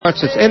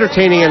parts that's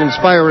entertaining and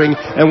inspiring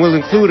and will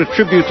include a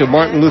tribute to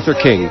Martin Luther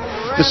King.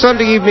 The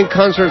Sunday evening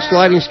concert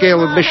sliding scale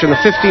admission of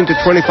 $15 to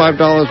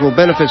 $25 will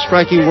benefit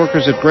striking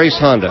workers at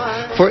Grace Honda.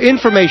 For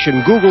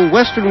information, Google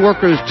Western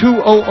Workers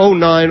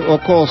 2009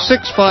 or call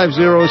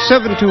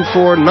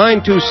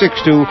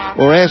 650-724-9262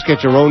 or ask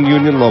at your own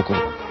union local.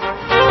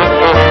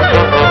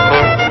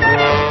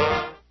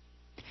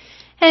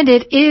 And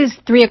it is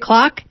 3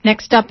 o'clock.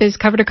 Next up is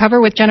Cover to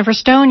Cover with Jennifer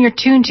Stone. You're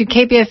tuned to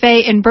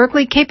KPFA in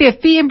Berkeley,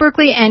 KPFB in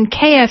Berkeley, and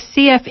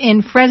KFCF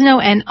in Fresno,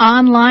 and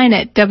online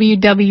at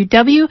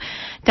www.kpfa.org.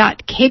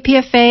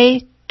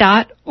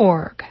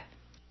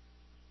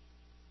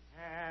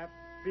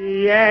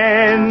 Happy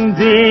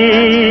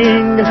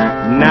ending,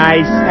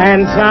 nice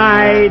and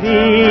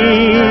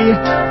tidy.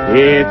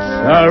 It's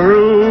a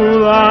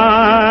rule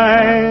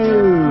I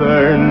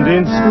learned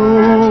in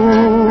school.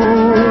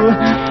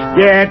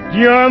 Get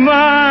your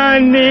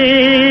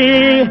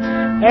money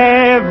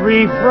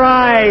every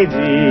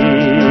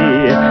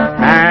Friday.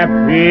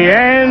 Happy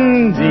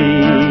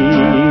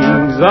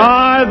endings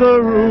are the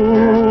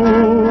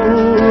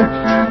rule.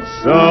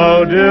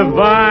 So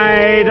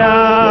divide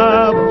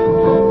up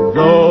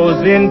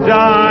those in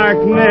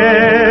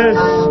darkness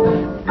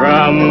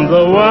from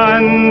the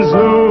ones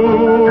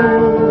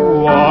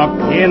who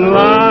walk in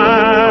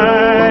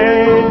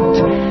light.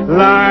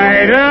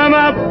 Light 'em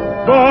up,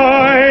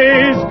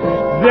 boys.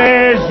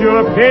 There's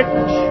your picture.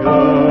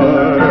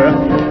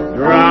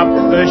 Drop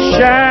the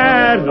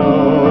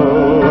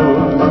shadows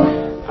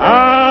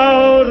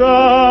out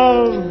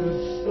of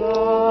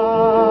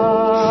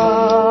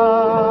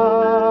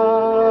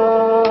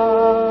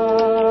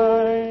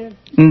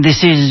sight.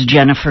 This is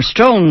Jennifer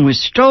Stone with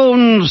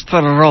Stone's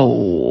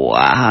Throw,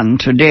 and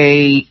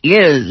today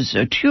is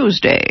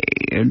Tuesday,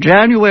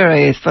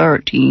 January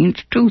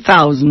 13th,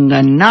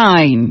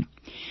 2009.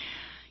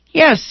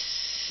 Yes,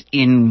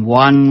 in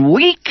 1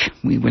 week,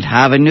 we will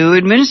have a new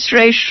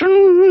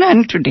administration,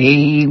 and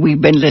today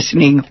we've been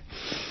listening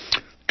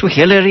to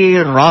Hillary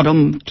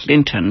Rodham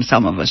Clinton.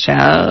 Some of us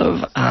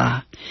have.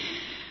 I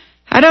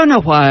don't know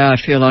why I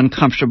feel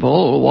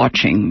uncomfortable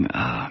watching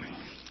a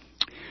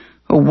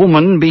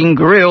woman being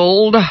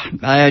grilled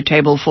by a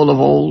table full of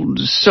old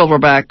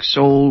silverbacks,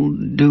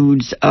 old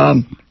dudes.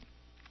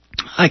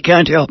 I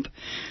can't help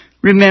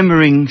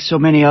remembering so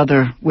many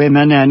other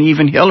women, and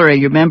even Hillary,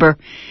 you remember,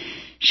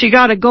 she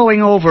got it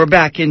going over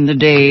back in the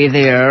day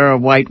there,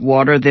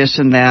 Whitewater, this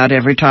and that.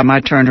 Every time I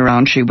turned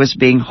around, she was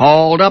being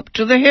hauled up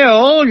to the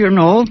hill, you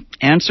know,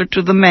 answer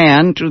to the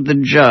man, to the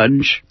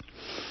judge.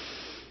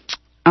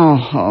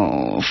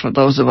 Oh, for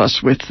those of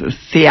us with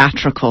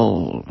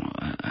theatrical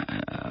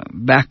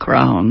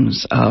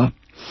backgrounds,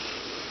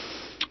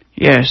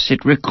 yes,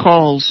 it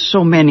recalls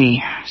so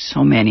many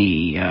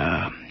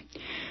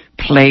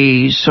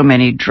plays, so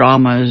many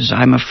dramas.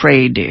 I'm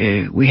afraid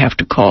we have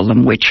to call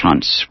them witch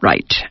hunts,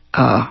 right?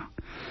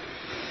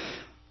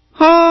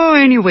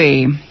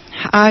 Anyway,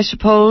 I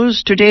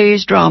suppose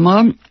today's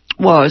drama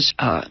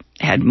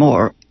had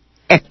more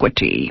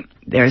equity.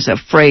 There's a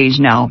phrase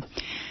now,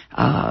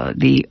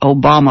 the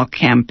Obama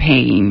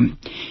campaign,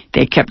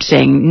 they kept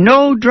saying,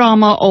 no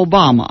drama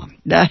Obama.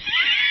 That's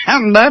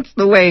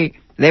the way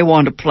they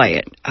want to play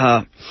it.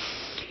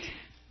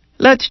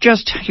 Let's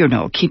just,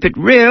 keep it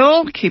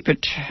real, keep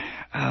it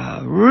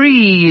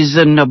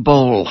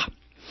reasonable.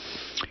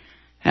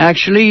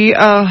 Actually,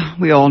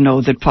 we all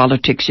know that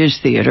politics is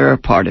theater, a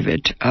part of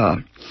it.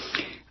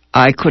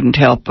 I couldn't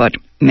help but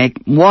make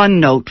one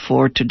note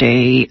for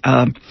today.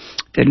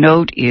 The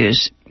note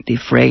is the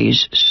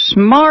phrase,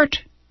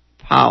 smart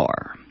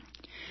power.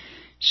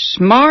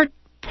 Smart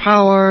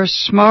power,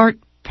 smart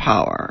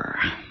power.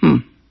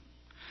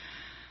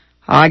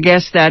 I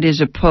guess that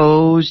is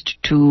opposed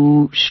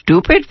to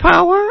stupid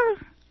power?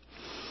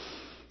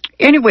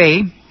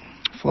 Anyway,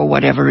 for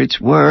whatever it's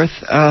worth,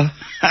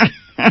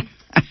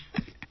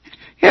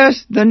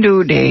 yes, the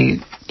new day.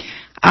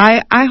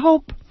 I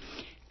hope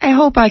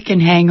I can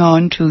hang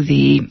on to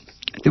the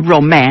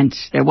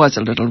romance. There was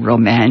a little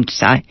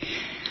romance.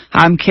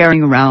 I'm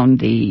carrying around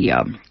the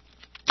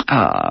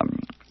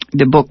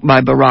book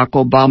by Barack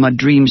Obama,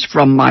 Dreams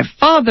from My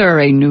Father,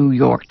 a New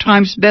York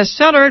Times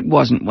bestseller. It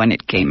wasn't when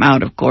it came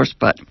out, of course,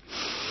 but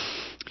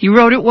he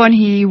wrote it when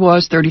he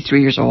was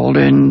 33 years old,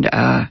 and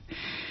I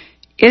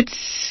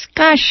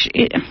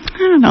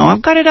don't know,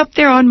 I've got it up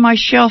there on my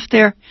shelf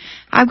there.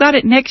 I've got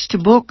it next to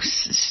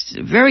books,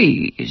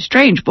 very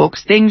strange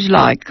books, things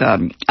like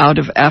Out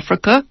of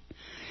Africa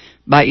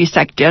by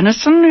Isak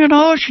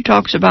Dinesen, she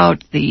talks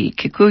about the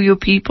Kikuyu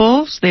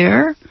peoples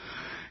there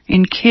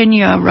in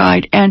Kenya,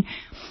 right? And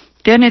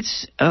then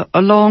it's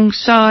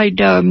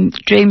alongside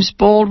James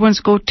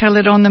Baldwin's Go Tell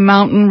It on the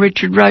Mountain,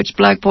 Richard Wright's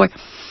Black Boy.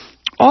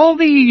 All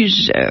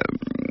these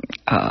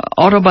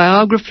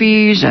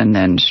autobiographies and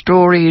then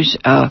stories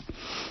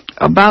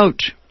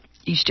about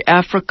East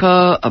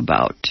Africa,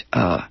 about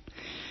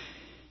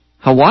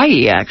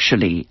Hawaii,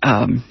 actually.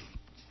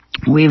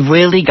 We've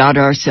really got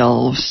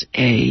ourselves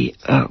a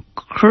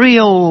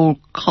Creole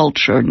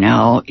culture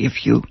now,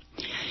 if you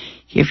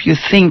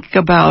think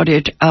about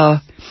it.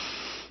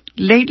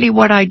 lately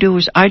what I do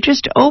is I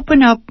just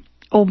open up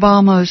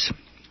Obama's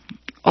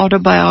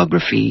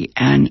autobiography,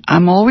 and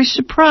I'm always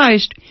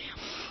surprised.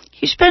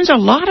 He spends a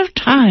lot of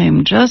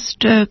time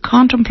just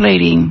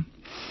contemplating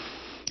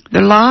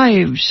the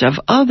lives of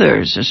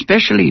others,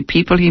 especially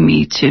people he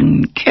meets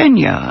in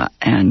Kenya,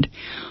 and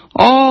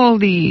all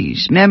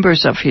these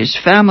members of his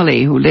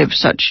family who live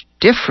such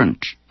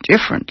different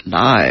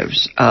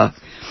lives.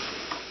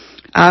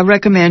 I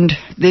recommend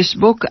this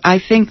book. I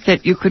think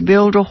that you could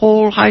build a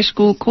whole high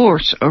school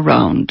course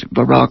around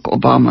Barack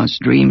Obama's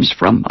Dreams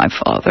from My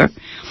Father.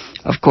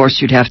 Of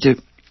course, you'd have to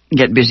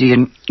get busy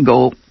and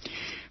go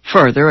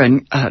further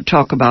and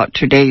talk about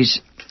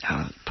today's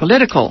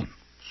political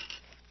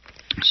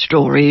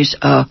stories.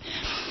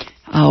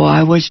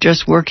 I was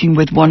just working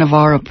with one of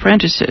our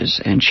apprentices,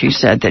 and she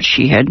said that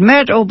she had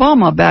met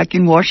Obama back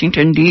in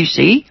Washington,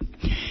 D.C.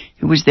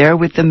 He was there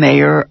with the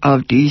mayor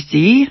of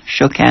D.C.,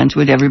 shook hands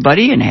with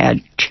everybody, and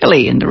had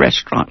chili in the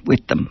restaurant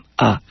with them.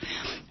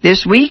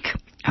 This week,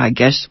 I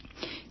guess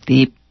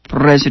the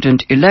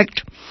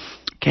president-elect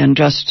can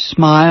just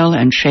smile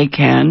and shake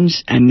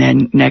hands, and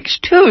then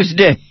next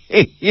Tuesday,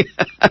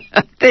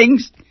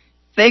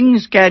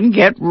 things can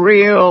get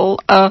real.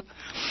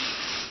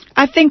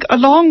 I think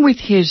along with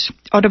his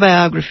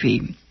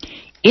autobiography,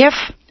 if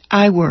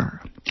I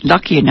were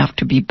lucky enough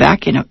to be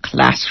back in a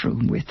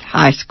classroom with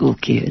high school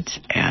kids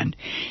and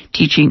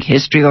teaching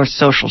history or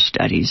social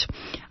studies,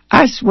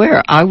 I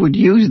swear I would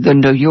use the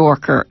New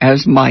Yorker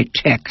as my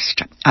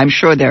text. I'm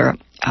sure there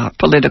are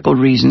political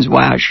reasons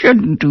why I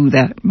shouldn't do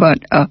that, but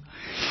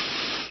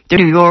the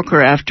New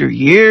Yorker, after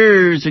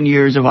years and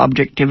years of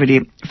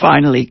objectivity,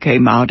 finally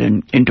came out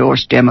and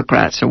endorsed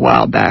Democrats a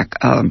while back.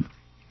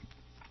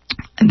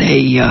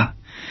 They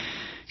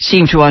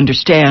seem to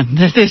understand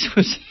that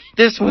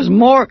this was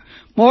more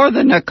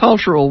than a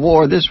cultural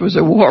war. This was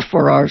a war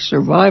for our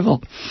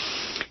survival.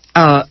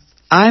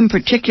 I'm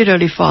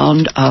particularly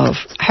fond of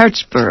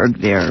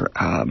Hertzberg, their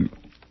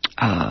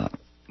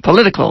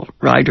political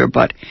writer,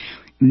 but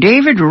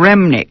David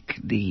Remnick,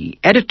 the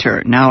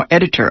now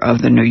editor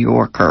of the New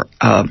Yorker,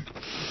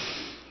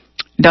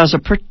 does a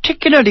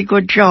particularly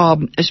good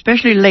job,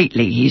 especially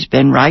lately. He's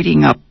been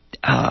writing up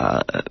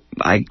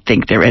I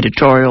think their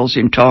editorials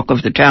in Talk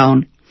of the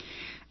Town.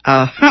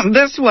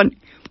 This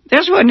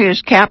one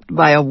is capped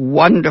by a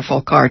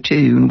wonderful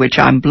cartoon, which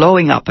I'm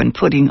blowing up and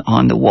putting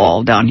on the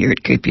wall down here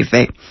at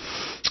KPFA.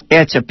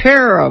 It's a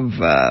pair of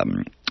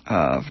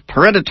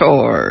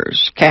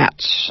predators,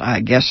 cats.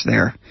 I guess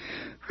I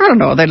don't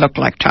know, they look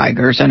like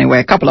tigers anyway,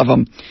 a couple of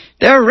them.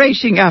 They're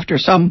racing after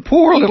some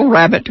poor little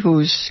rabbit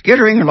who's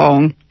skittering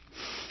along.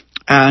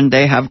 And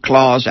they have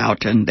claws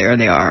out, and there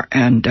they are.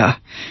 And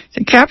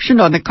the caption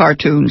on the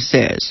cartoon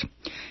says,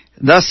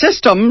 "The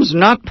system's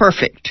not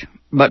perfect,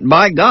 but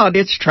by God,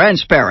 it's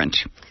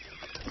transparent."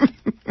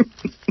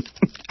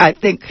 I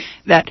think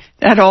that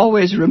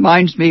always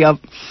reminds me of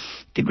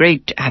the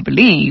great, I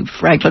believe,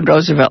 Franklin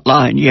Roosevelt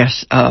line.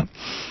 Yes,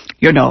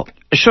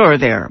 sure,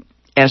 they're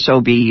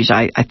SOBs.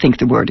 I think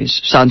the word is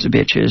sons of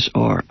bitches,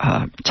 or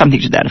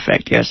something to that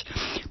effect, yes.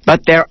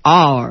 But there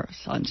are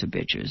sons of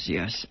bitches,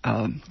 yes.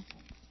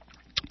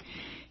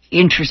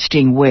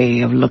 Interesting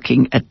way of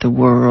looking at the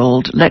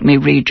world. Let me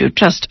read you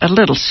just a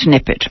little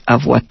snippet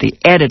of what the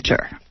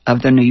editor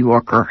of the New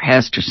Yorker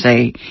has to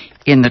say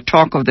in the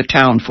Talk of the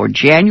Town for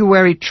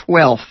January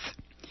 12th,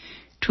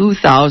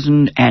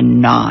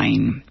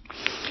 2009.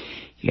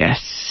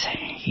 Yes,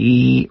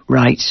 he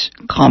writes,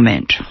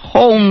 comment,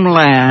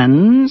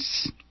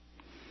 homelands,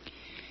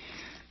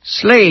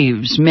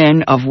 slaves,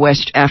 men of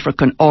West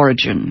African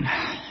origin,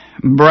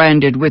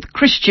 branded with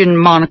Christian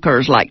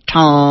monikers like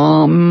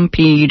Tom,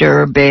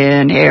 Peter,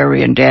 Ben,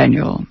 Harry, and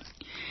Daniel,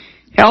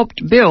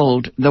 helped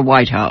build the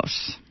White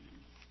House.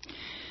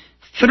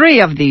 3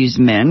 of these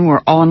men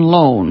were on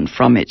loan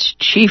from its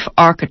chief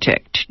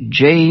architect,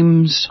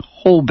 James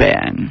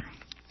Holban.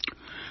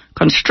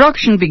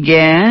 Construction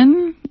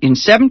began in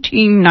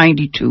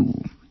 1792.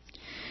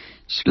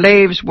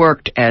 Slaves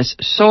worked as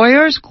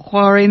sawyers,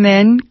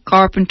 quarrymen,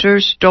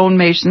 carpenters,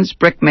 stonemasons,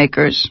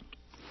 brickmakers.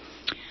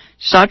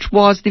 Such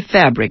was the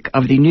fabric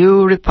of the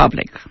new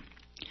republic.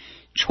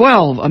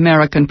 12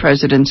 American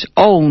presidents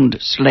owned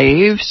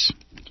slaves,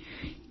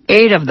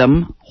 8 of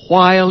them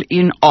while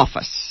in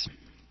office.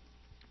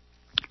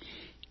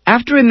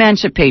 After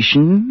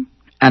emancipation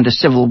and the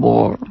Civil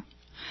War,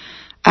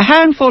 a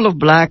handful of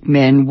black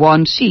men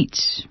won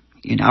seats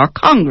in our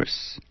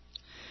Congress.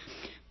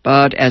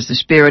 But as the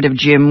spirit of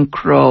Jim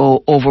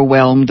Crow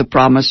overwhelmed the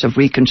promise of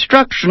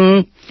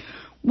Reconstruction,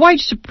 white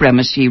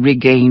supremacy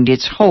regained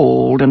its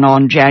hold, and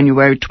on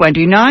January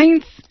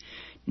 29th,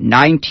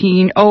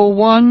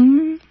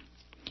 1901,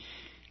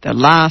 the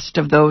last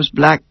of those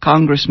black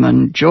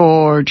congressmen,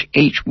 George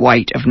H.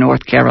 White of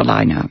North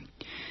Carolina,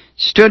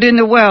 stood in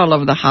the well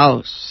of the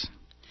House.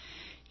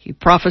 He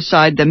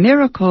prophesied the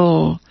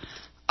miracle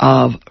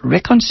of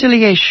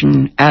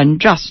reconciliation and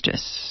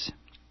justice.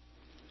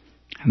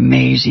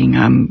 Amazing.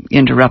 I'm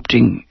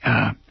interrupting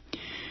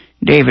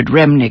David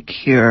Remnick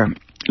here,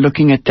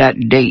 looking at that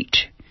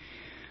date,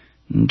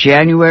 In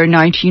January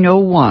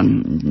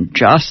 1901,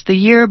 just the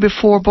year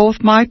before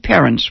both my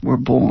parents were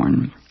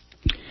born,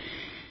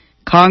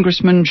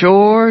 Congressman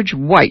George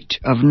White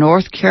of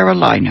North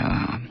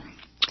Carolina.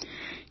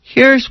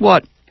 Here's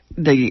what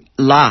the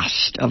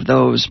last of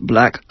those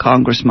black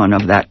congressmen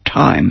of that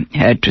time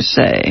had to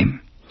say.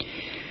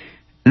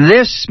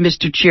 This,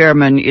 Mr.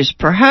 Chairman, is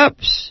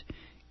perhaps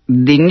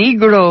the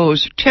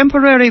Negro's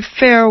temporary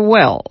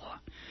farewell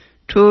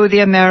to the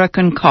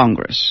American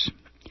Congress.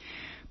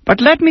 But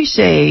let me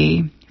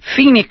say,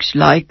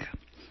 phoenix-like,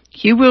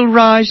 he will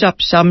rise up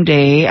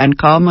someday and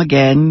come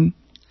again.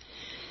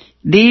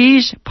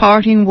 These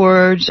parting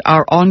words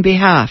are on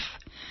behalf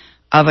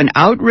of an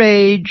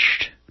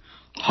outraged,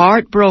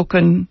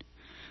 heartbroken,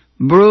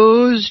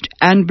 bruised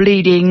and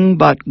bleeding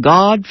but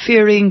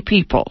God-fearing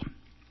people.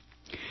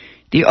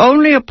 The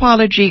only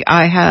apology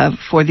I have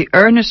for the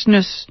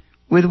earnestness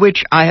with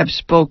which I have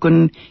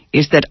spoken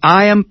is that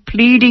I am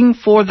pleading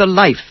for the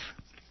life,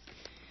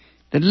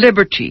 the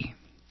liberty,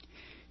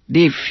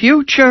 the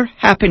future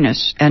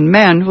happiness and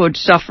manhood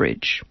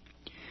suffrage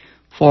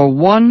for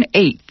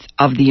 1/8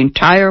 of the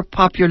entire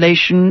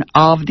population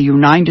of the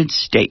United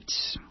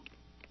States.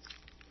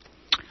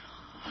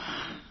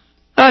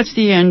 That's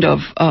the end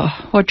of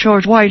what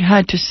George White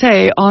had to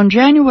say on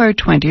January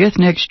 20th,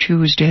 next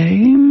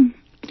Tuesday.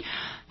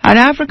 An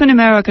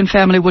African-American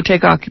family will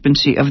take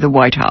occupancy of the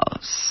White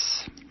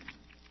House.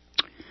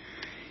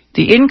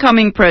 The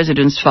incoming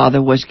president's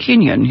father was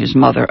Kenyan, his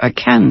mother a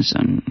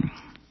Kansan.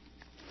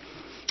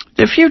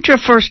 The future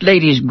First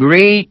Lady's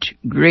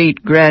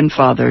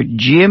great-great-grandfather,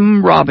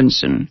 Jim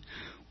Robinson,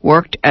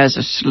 worked as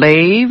a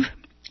slave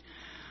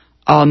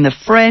on the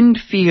Friend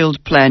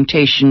Field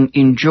plantation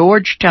in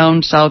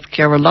Georgetown, South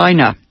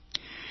Carolina.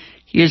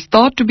 He is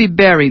thought to be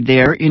buried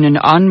there in an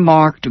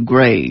unmarked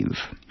grave.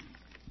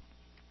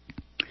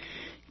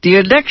 The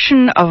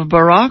election of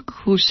Barack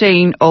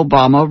Hussein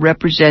Obama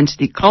represents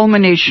the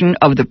culmination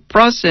of the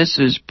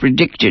processes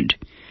predicted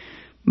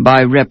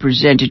by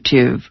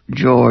Representative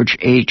George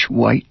H.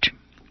 White.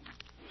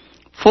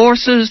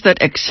 Forces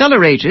that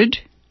accelerated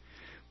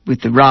with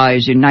the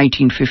rise in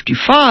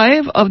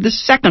 1955 of the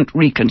Second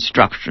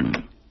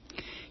Reconstruction,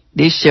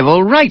 the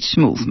Civil Rights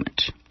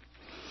Movement.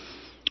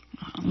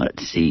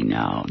 Let's see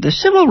now. The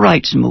Civil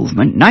Rights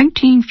Movement,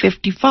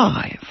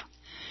 1955.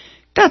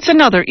 That's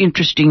another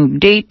interesting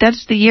date.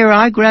 That's the year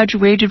I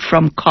graduated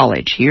from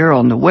college here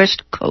on the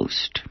West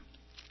Coast.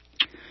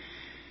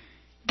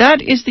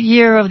 That is the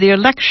year of the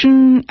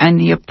election and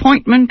the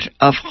appointment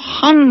of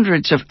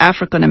hundreds of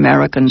African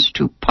Americans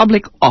to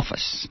public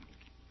office.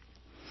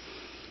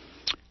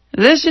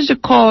 This is a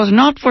cause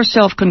not for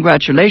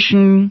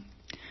self-congratulation,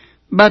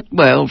 but,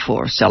 well,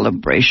 for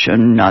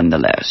celebration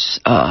nonetheless.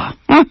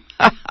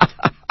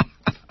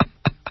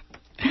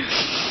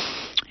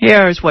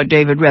 Here's what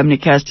David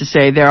Remnick has to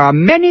say. There are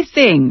many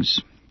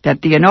things that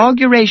the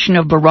inauguration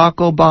of Barack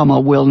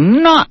Obama will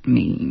not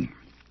mean.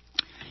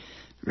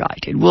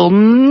 Right, it will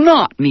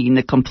not mean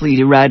the complete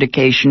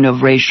eradication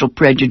of racial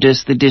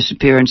prejudice, the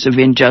disappearance of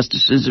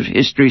injustices of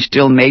history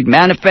still made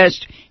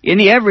manifest in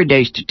the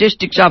everyday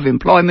statistics of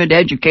employment,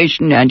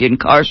 education, and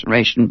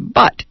incarceration.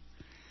 But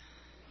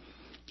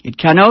it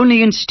can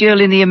only instill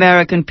in the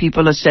American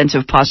people a sense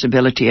of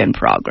possibility and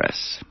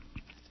progress.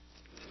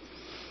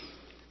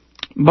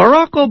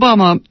 Barack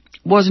Obama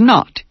was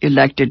not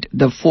elected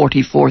the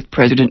 44th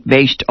president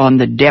based on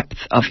the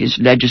depth of his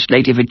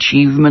legislative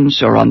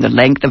achievements or on the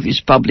length of his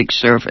public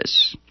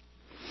service.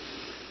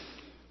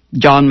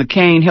 John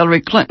McCain,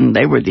 Hillary Clinton,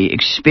 they were the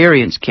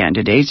experienced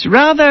candidates.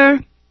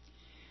 Rather,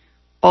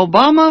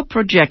 Obama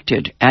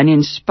projected an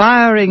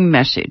inspiring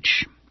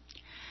message,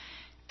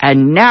 a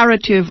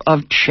narrative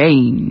of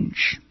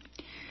change,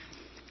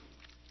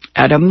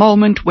 at a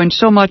moment when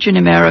so much in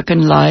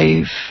American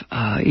life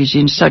is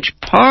in such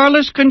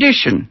parlous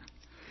condition.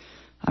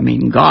 I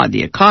mean, God,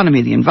 the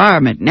economy, the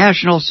environment,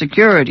 national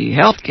security,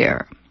 health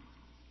care.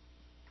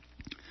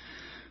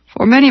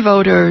 For many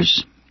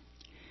voters,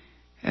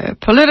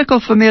 political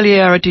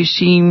familiarity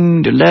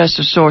seemed less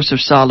a source of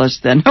solace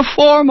than a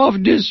form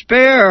of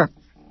despair.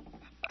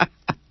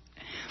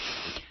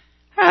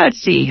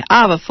 Let's see,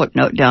 I have a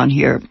footnote down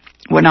here.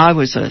 When I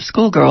was a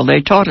schoolgirl,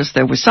 they taught us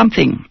there was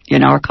something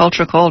in our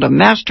culture called a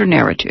master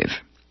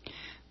narrative.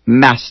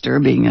 Master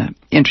being an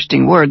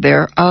interesting word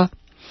there.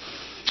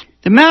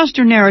 The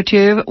master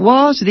narrative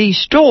was the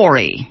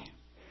story,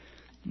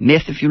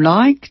 myth if you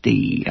like,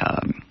 the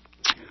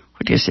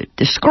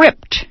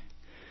script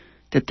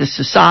that the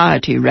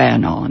society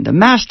ran on. The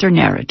master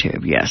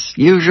narrative, yes,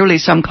 usually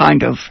some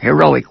kind of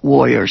heroic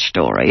warrior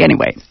story.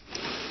 Anyway,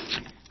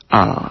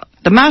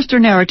 the master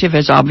narrative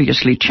has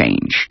obviously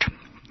changed.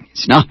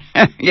 It's not,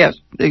 yes,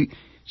 the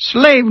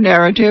slave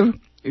narrative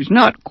is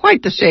not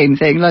quite the same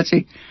thing. Let's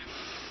see.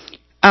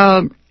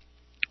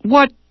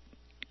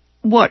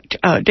 What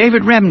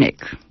David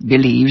Remnick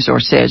believes or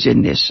says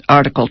in this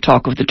article,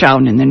 Talk of the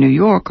Town in the New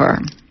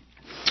Yorker,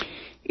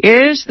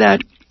 is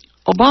that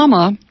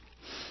Obama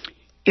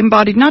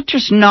embodied not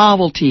just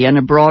novelty and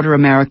a broader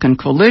American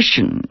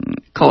coalition,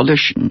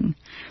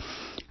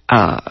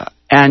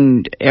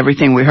 and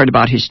everything we heard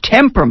about his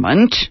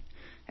temperament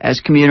as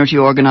community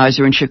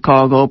organizer in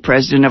Chicago,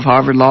 president of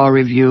Harvard Law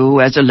Review,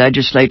 as a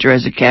legislator,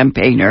 as a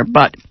campaigner,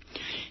 but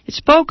it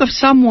spoke of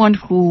someone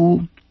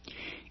who,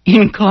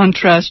 in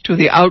contrast to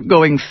the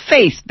outgoing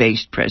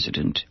faith-based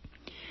president,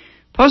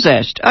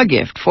 possessed a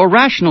gift for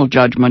rational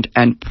judgment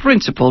and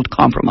principled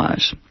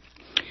compromise.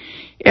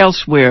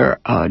 Elsewhere,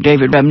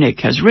 David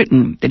Remnick has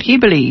written that he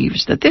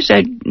believes that this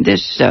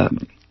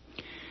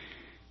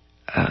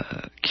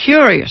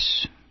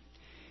curious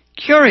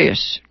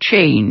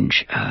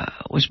change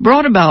was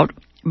brought about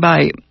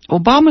by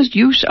Obama's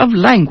use of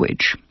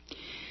language.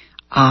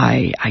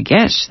 I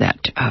guess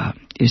that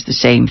is the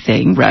same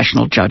thing,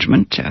 rational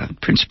judgment,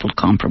 principled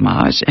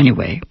compromise,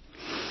 anyway.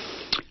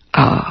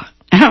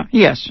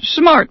 Yes,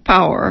 smart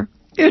power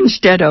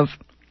instead of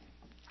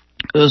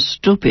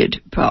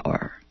stupid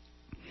power.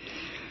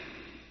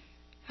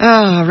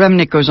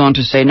 Remnick goes on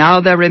to say, now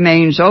there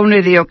remains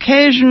only the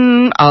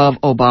occasion of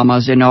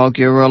Obama's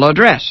inaugural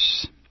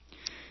address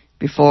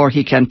before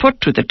he can put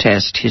to the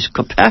test his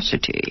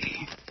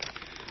capacity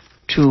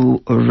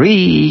to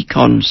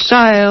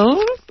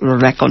reconcile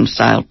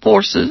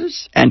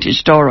forces and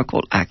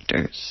historical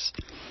actors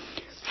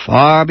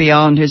far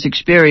beyond his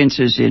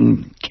experiences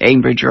in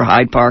Cambridge or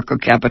Hyde Park or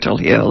Capitol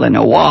Hill and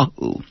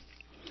Oahu.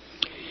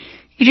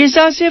 It is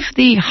as if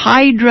the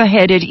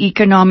hydra-headed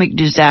economic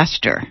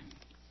disaster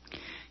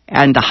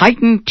and the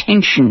heightened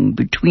tension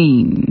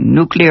between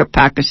nuclear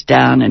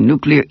Pakistan and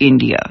nuclear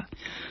India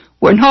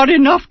were not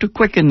enough to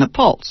quicken the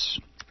pulse.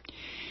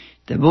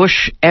 The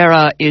Bush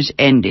era is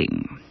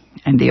ending,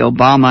 and the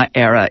Obama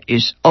era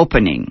is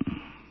opening.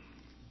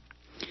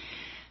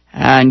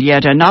 And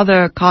yet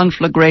another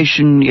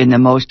conflagration in the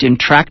most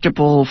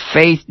intractable,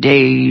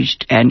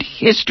 faith-dazed, and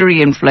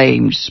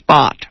history-inflamed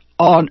spot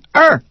on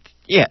Earth.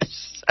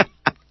 Yes.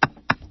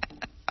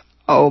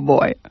 Oh,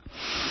 boy.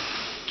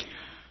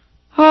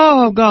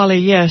 Oh, golly,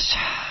 yes.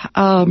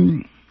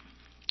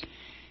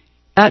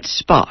 That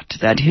spot,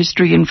 that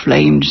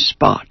history-inflamed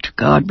spot,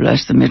 God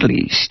bless the Middle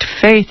East.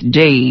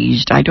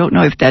 Faith-dazed, I don't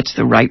know if that's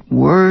the right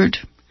word.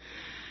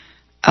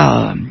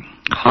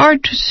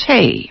 Hard to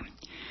say.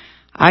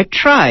 I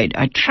tried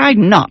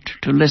not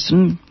to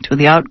listen to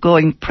the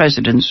outgoing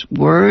president's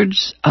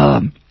words.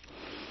 I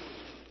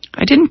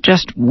didn't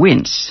just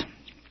wince.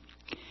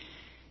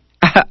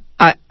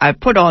 I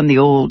put on the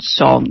old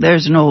song.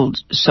 There's an old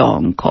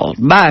song called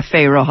Bye,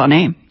 Pharaoh,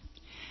 Honey.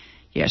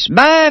 Yes,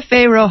 bye,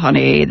 Pharaoh,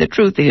 honey. The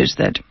truth is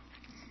that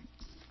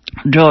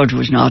George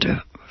was not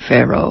a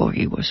pharaoh.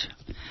 He was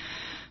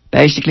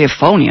basically a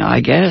phony,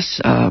 I guess.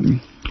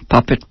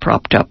 Puppet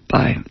propped up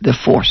by the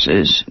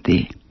forces,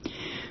 the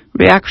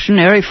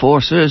reactionary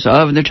forces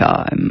of the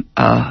time.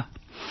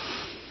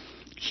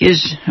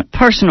 His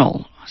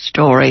personal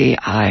story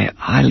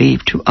I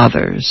leave to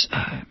others.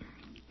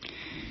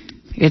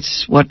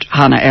 It's what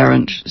Hannah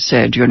Arendt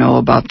said,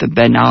 about the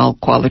banal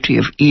quality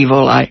of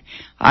evil.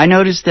 I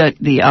noticed that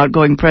the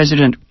outgoing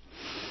president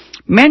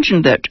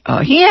mentioned that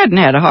he hadn't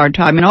had a hard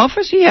time in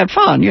office. He had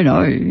fun, he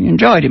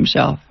enjoyed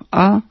himself.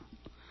 I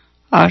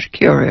was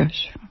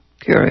curious.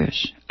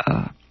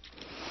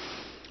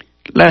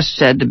 Less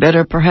said, the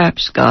better,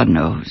 perhaps. God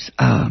knows.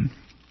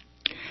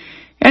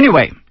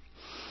 Anyway,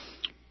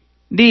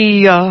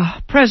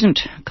 the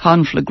present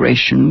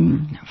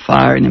conflagration,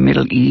 fire in the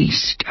Middle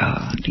East,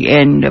 the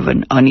end of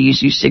an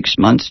uneasy 6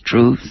 months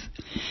truce,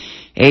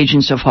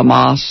 agents of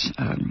Hamas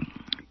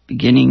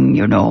beginning,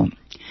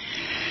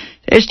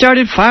 they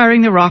started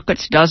firing the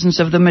rockets, dozens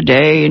of them a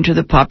day, into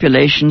the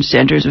population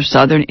centers of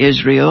southern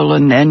Israel,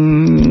 and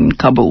then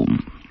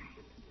kaboom.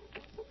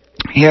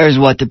 Here's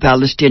what the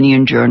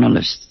Palestinian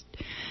journalist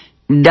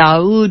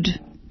Daoud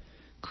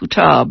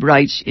Kutab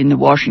writes in the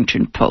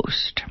Washington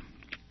Post.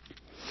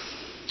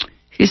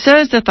 He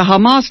says that the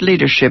Hamas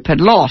leadership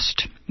had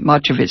lost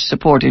much of its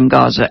support in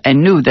Gaza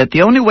and knew that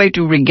the only way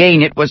to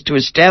regain it was to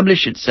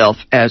establish itself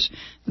as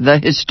the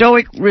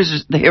heroic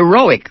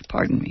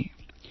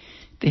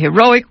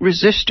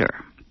resistor.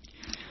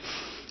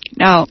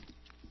 Now,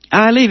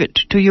 I leave it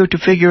to you to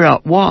figure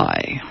out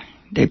why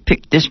they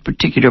picked this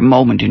particular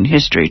moment in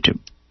history to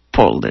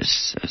pull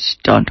this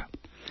stunt,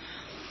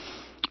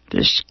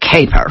 this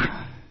caper.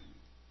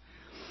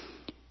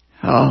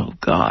 Oh,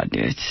 God,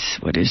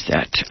 what is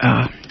that?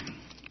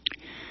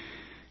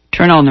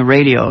 Turn on the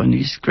radio and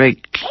these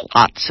great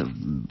clots of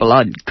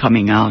blood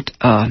coming out.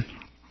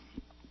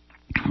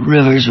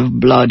 Rivers of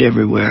blood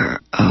everywhere.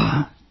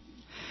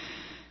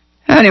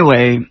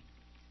 Anyway,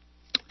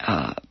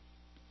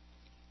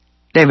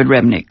 David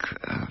Remnick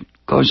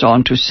goes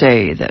on to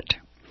say that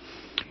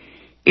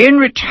in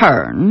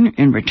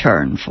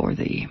return for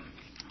the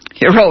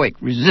heroic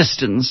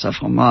resistance of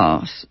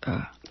Hamas,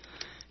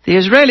 the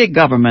Israeli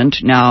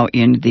government, now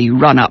in the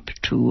run-up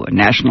to a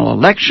national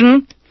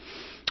election,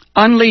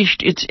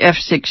 unleashed its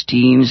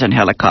F-16s and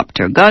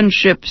helicopter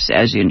gunships,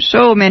 as in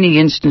so many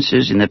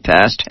instances in the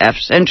past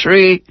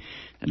half-century,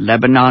 the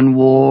Lebanon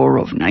War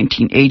of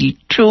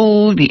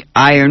 1982, the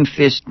Iron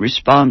Fist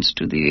response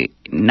to the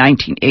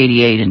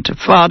 1988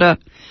 Intifada,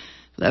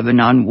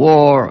 Lebanon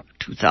War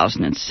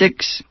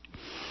 2006,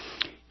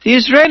 The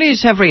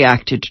Israelis have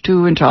reacted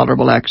to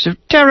intolerable acts of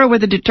terror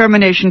with a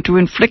determination to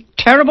inflict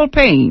terrible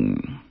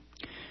pain,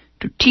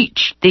 to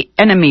teach the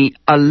enemy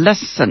a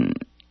lesson.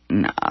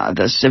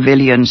 The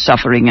civilian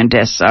suffering and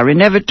deaths are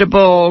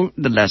inevitable.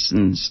 The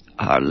lessons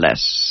are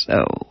less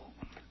so.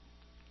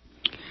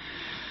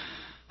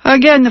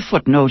 Again, the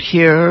footnote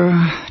here.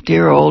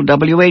 Dear old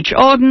W.H.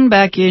 Auden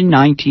back in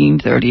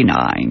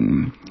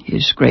 1939.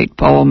 His great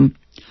poem,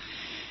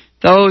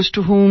 "Those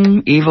to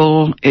whom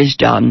evil is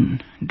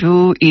done,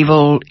 do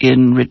evil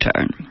in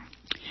return."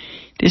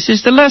 This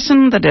is the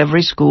lesson that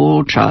every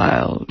school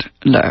child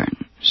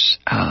learns.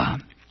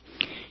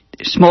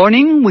 This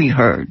morning we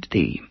heard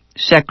the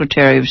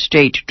Secretary of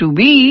State to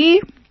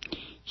be,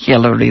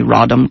 Hillary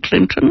Rodham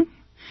Clinton,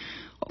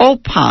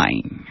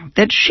 opine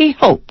that she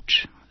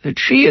hoped, that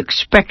she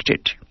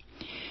expected,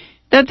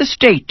 that the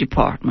State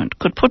Department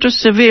could put a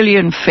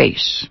civilian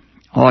face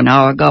on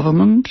our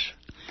government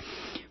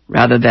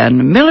rather than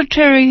a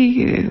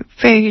military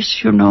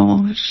face,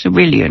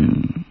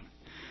 civilian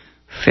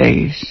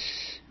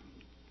face.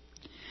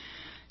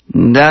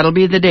 That'll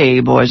be the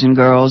day, boys and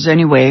girls.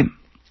 Anyway,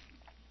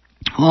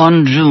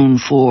 on June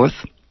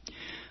 4th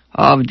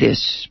of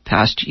this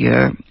past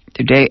year,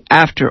 the day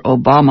after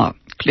Obama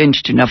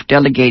clinched enough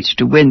delegates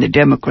to win the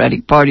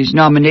Democratic Party's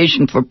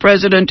nomination for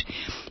president,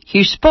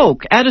 he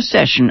spoke at a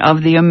session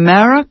of the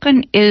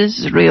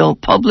American-Israel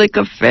Public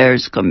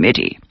Affairs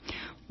Committee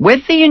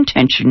with the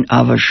intention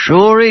of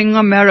assuring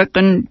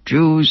American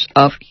Jews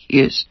of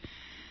his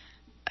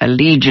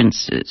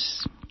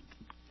allegiances.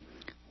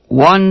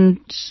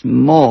 Once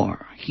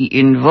more, he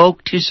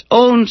invoked his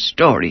own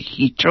story.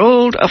 He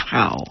told of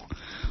how,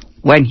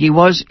 when he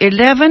was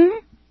 11,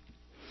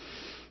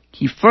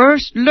 he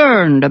first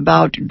learned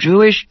about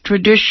Jewish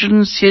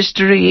traditions,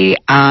 history,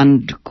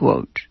 and,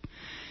 quote,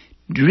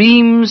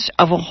 dreams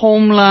of a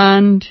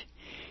homeland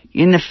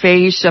in the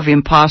face of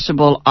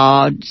impossible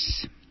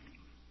odds.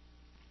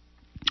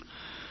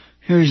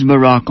 Here's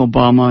Barack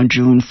Obama on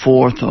June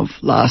 4th of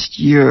last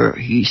year.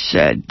 He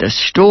said, "The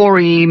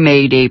story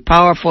made a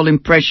powerful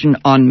impression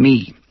on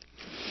me."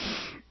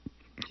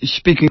 He's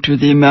speaking to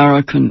the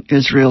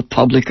American-Israel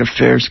Public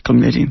Affairs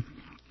Committee.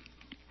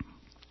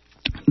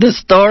 "The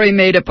story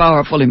made a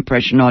powerful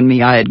impression on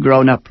me. I had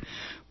grown up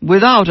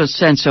without a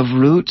sense of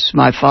roots.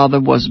 My father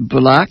was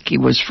black. He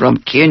was from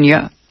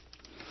Kenya.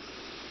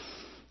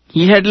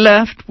 He had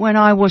left when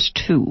I was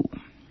 2.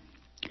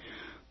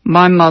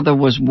 My mother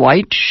was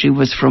white. She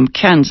was from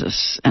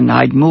Kansas, and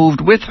I'd moved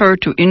with her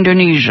to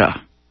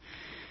Indonesia,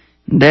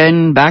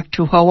 then back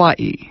to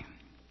Hawaii.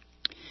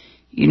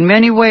 In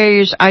many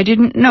ways, I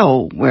didn't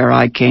know where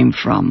I came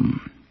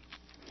from.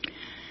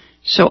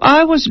 So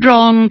I was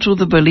drawn to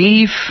the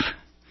belief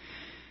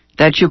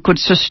that you could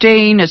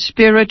sustain a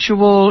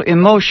spiritual,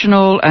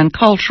 emotional, and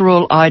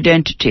cultural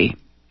identity.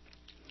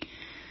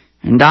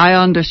 And I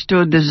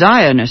understood the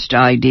Zionist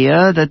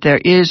idea that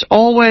there is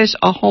always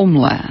a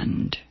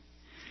homeland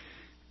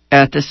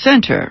at the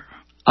center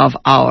of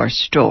our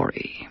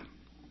story."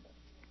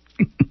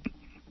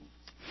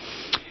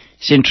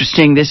 It's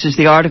interesting. This is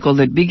the article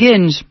that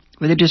begins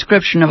with a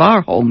description of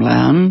our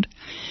homeland,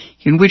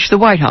 in which the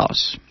White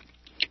House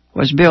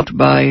was built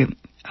by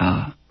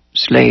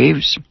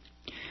slaves.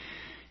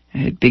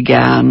 It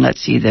began,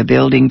 the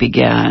building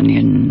began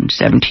in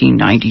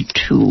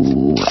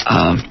 1792.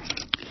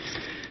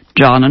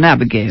 John and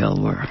Abigail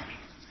were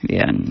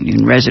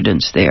in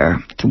residence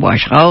there at the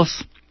White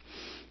House.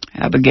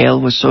 Abigail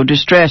was so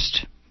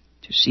distressed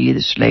to see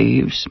the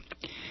slaves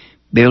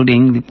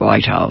building the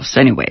White House.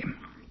 Anyway,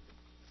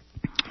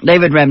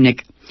 David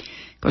Remnick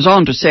goes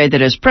on to say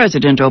that as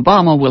President,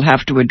 Obama will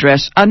have to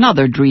address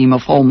another dream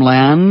of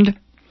homeland,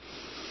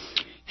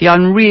 the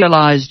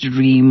unrealized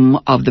dream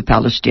of the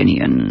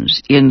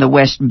Palestinians. In the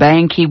West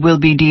Bank, he will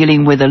be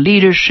dealing with a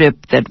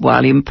leadership that,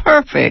 while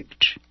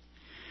imperfect,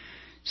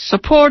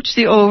 supports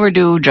the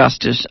overdue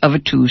justice of a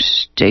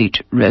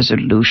two-state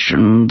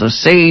resolution. The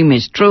same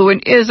is true in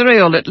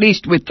Israel, at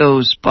least with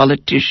those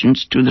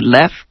politicians to the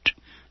left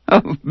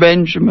of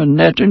Benjamin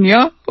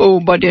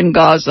Netanyahu. But in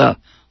Gaza,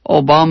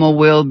 Obama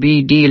will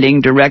be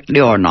dealing directly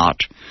or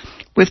not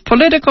with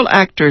political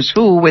actors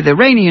who, with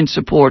Iranian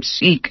support,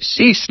 seek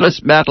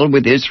ceaseless battle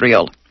with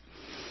Israel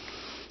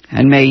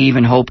and may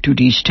even hope to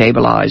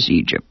destabilize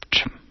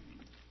Egypt.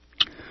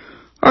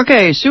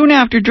 Okay, soon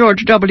after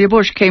George W.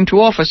 Bush came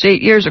to office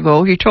 8 years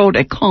ago, he told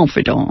a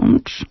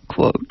confidant,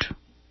 quote,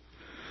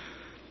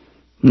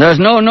 "There's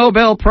no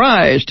Nobel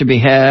Prize to be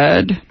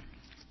had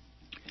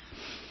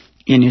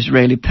in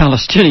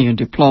Israeli-Palestinian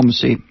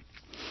diplomacy."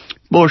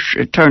 Bush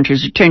turned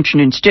his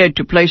attention instead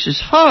to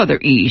places farther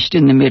east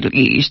in the Middle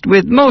East,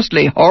 with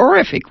mostly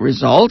horrific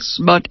results.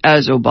 But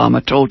as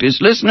Obama told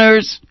his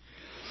listeners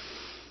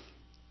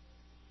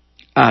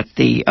at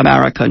the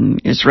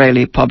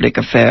American-Israeli Public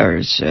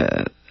Affairs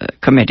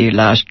Committee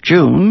last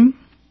June,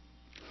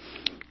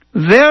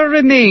 there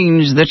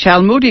remains the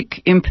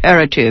Talmudic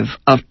imperative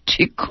of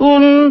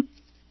tikkun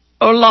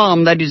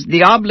olam, that is,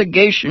 the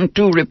obligation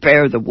to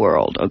repair the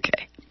world.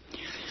 Okay.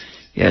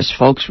 Yes,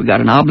 folks, we got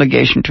an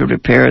obligation to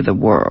repair the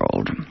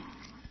world.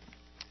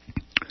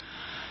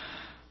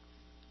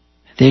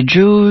 The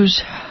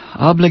Jews'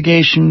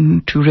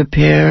 obligation to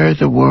repair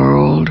the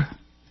world.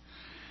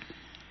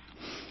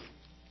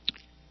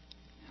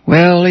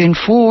 Well, in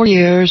 4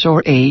 years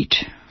or 8,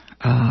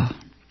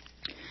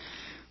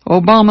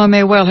 Obama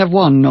may well have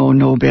won no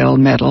Nobel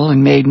medal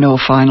and made no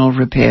final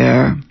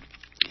repair.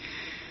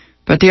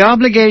 But the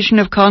obligation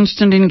of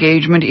constant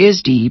engagement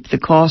is deep. The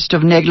cost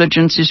of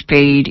negligence is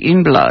paid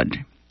in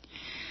blood.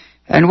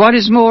 And what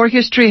is more,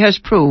 history has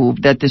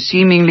proved that the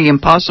seemingly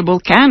impossible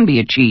can be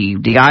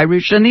achieved. The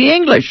Irish and the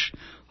English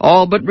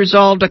all but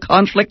resolved a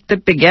conflict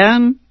that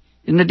began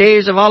in the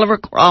days of Oliver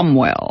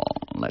Cromwell.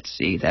 Let's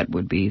see, that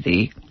would be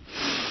the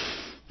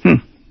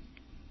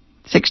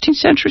 16th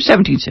century,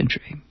 17th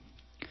century.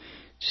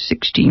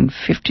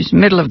 1650s,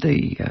 middle of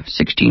the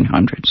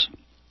 1600s.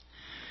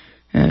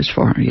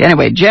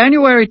 Anyway,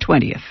 January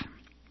 20th,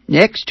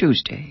 next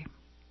Tuesday,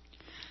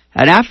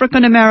 an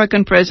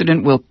African-American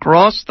president will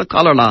cross the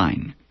color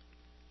line.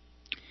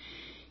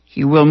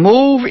 He will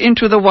move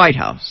into the White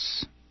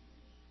House,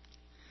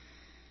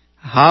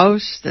 a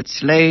house that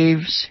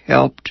slaves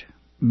helped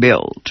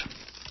build.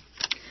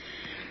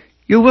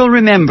 You will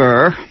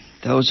remember,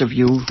 those of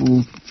you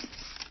who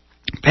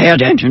pay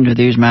attention to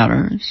these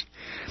matters,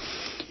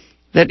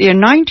 that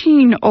in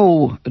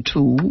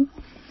 1902,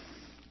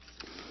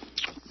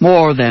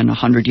 more than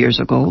 100 years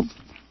ago,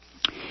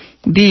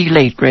 the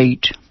late,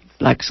 great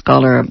black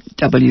scholar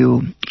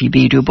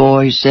W.E.B. Du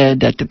Bois said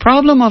that the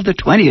problem of the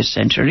 20th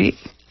century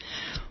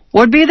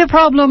would be the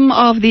problem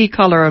of the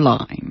color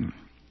line.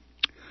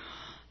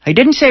 He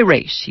didn't say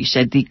race, he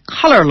said the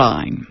color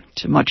line.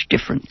 It's a much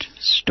different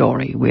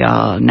story. We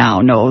all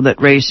now know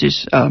that race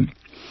is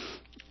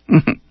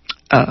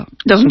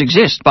doesn't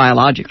exist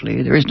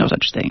biologically. There is no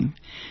such thing.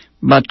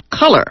 But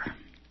color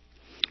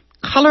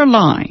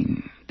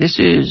line, this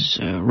is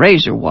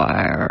razor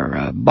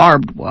wire,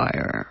 barbed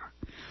wire,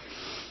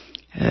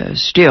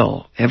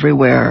 still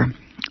everywhere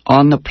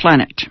on the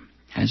planet.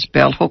 As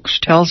Bell Hooks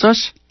tells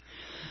us,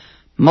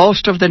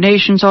 most of the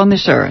nations on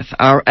this earth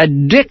are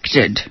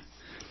addicted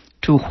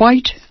to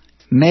white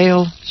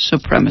male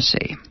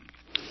supremacy.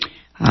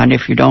 And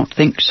if you don't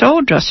think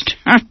so, just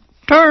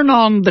turn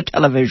on the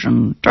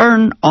television.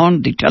 Turn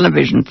on the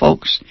television,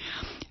 folks,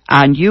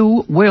 and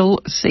you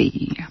will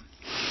see.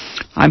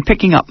 I'm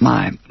picking up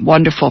my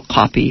wonderful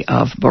copy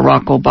of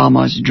Barack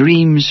Obama's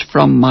Dreams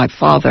from My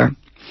Father.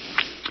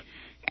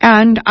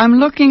 And I'm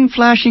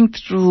flashing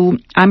through.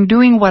 I'm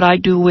doing what I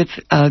do with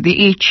the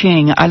I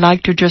Ching. I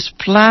like to just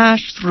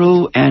flash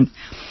through and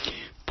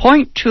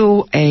point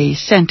to a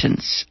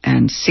sentence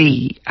and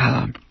see.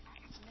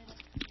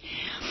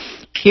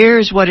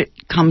 Here's what it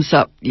comes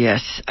up.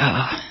 Yes.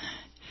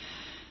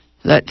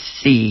 Let's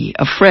see.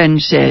 A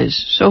friend says,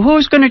 "So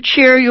who's going to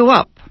cheer you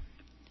up?"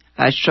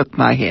 I shook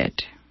my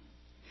head.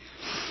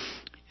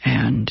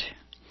 And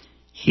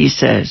he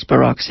says,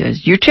 Barack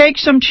says, "You take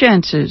some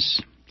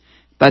chances,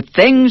 but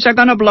things are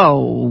going to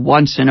blow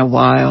once in a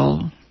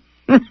while."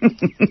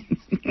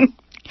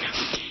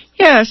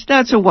 Yes,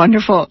 that's a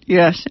wonderful,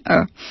 yes.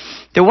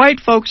 The white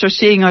folks are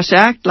seeing us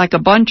act like a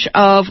bunch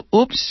of,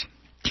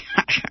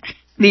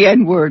 the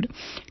N-word,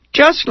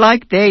 just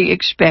like they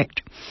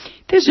expect.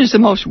 This is the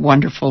most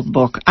wonderful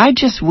book. I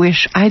just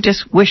wish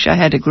I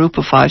had a group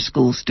of 5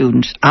 school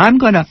students. I'm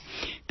going to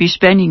be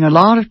spending a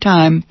lot of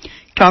time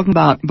talking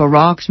about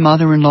Barack's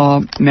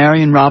mother-in-law,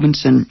 Marion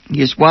Robinson,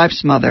 his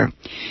wife's mother.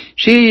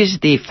 She is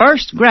the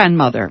first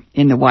grandmother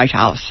in the White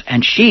House,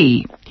 and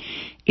she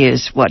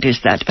is,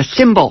 a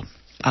symbol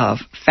of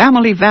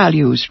family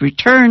values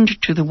returned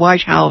to the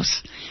White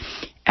House,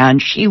 and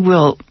she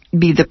will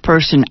be the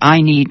person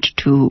I need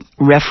to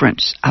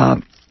reference.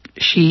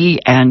 She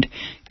and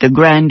the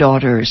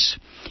granddaughters,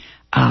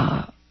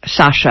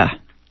 Sasha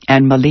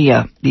and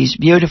Malia, these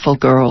beautiful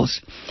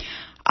girls.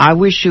 I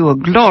wish you a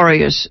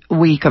glorious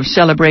week of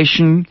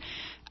celebration.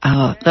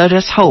 Let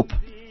us hope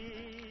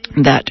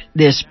that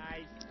this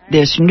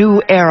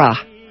new era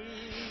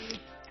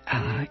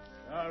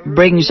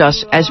brings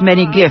us as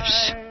many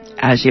gifts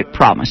as it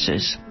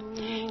promises.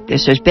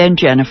 This has been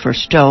Jennifer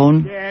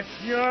Stone.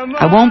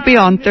 I won't be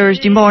on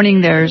Thursday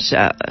morning. There's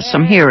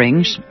some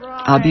hearings.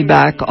 I'll be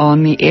back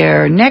on the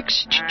air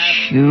next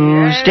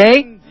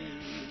Tuesday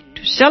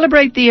to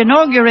celebrate the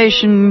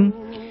inauguration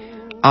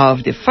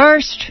of the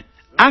first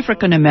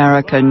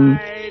African-American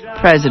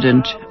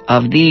president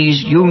of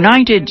these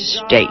United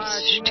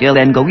States. Till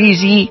then, go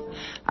easy.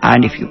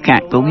 And if you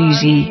can't go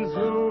easy,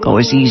 go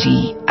as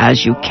easy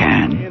as you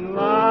can.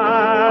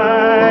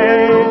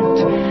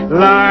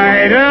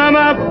 Light 'em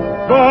up,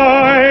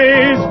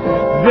 boys.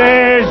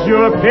 There's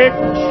your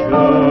picture.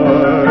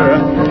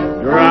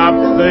 Drop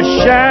the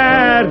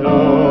shadows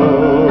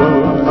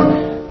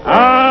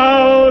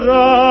out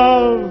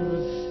of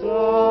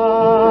sight.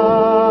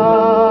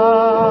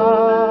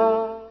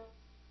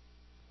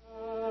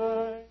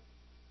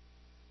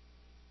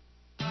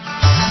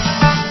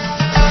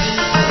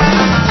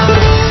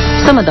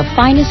 Some of the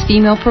finest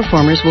female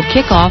performers will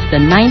kick off the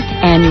 9th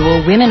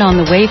annual Women on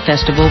the Way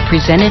Festival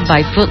presented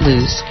by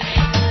Footloose.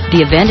 The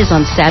event is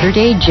on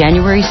Saturday,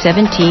 January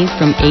 17th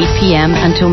from 8 p.m. until